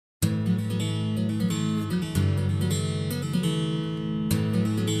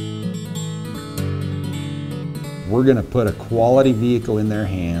we're going to put a quality vehicle in their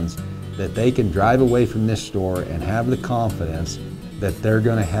hands that they can drive away from this store and have the confidence that they're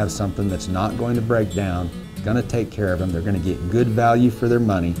going to have something that's not going to break down, going to take care of them, they're going to get good value for their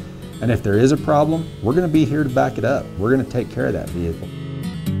money, and if there is a problem, we're going to be here to back it up. We're going to take care of that vehicle.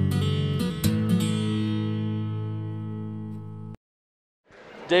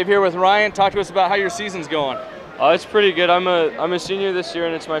 Dave here with Ryan. Talk to us about how your season's going. It's pretty good. I'm a senior this year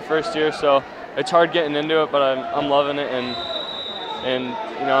and it's my first year, so it's hard getting into it, but I'm loving it, and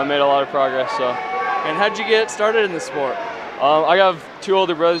you know, I made a lot of progress. So. And how'd you get started in the sport? I have 2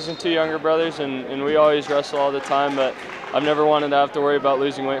 older brothers and 2 younger brothers, and we always wrestle all the time, but I've never wanted to have to worry about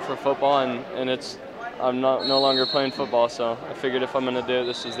losing weight for football, and I'm no longer playing football, so I figured if I'm going to do it,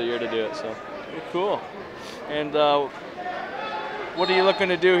 this is the year to do it. So. Cool. And what are you looking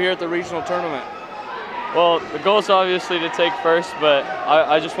to do here at the regional tournament? Well, the goal is obviously to take first, but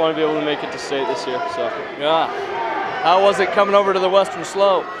I just want to be able to make it to state this year. So. Yeah. How was it coming over to the Western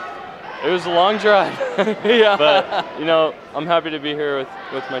Slope? It was a long drive. Yeah. But, you know, I'm happy to be here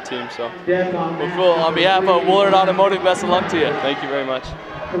with my team. So. Well, cool. On behalf of Woolard Automotive, best of luck to you. Thank you very much.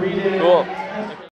 Cool.